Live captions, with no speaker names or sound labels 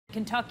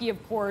Kentucky,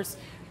 of course,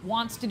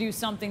 wants to do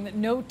something that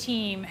no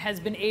team has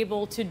been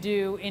able to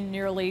do in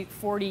nearly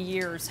 40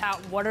 years.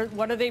 What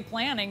are they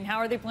planning? How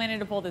are they planning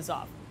to pull this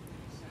off?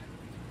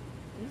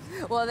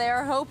 Well, they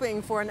are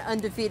hoping for an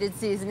undefeated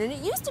season, and it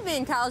used to be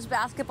in college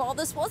basketball.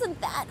 This wasn't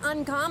that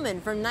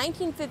uncommon. From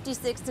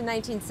 1956 to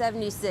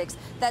 1976,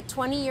 that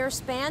 20-year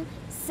span,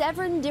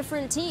 7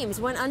 different teams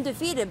went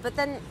undefeated, but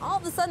then all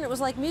of a sudden it was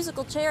like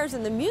musical chairs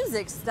and the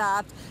music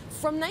stopped.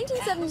 From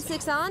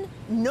 1976 on,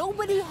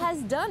 nobody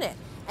has done it.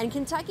 And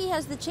Kentucky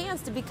has the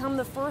chance to become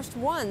the first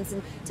ones.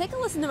 And take a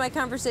listen to my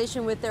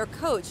conversation with their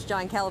coach,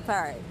 John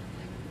Calipari.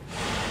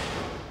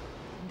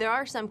 There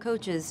are some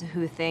coaches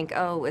who think,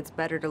 oh, it's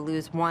better to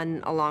lose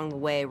one along the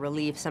way,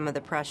 relieve some of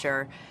the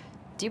pressure.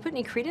 Do you put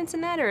any credence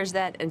in that, or is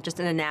that just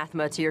an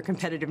anathema to your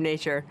competitive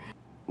nature?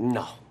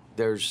 No,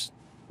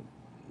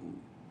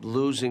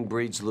 losing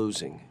breeds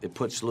losing. It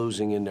puts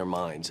losing in their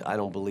minds. I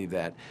don't believe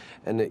that.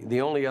 And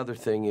the only other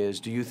thing is,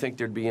 do you think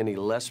there'd be any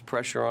less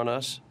pressure on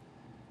us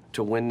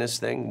to win this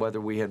thing, whether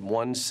we had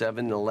 1,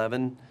 7,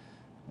 11?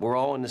 We're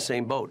all in the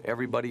same boat.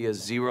 Everybody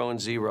is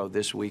 0-0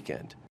 this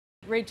weekend.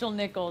 Rachel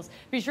Nichols.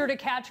 Be sure to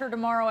catch her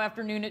tomorrow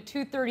afternoon at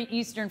 2:30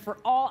 Eastern for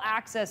all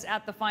access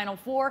at the Final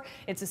Four.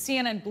 It's a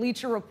CNN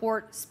Bleacher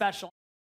Report special.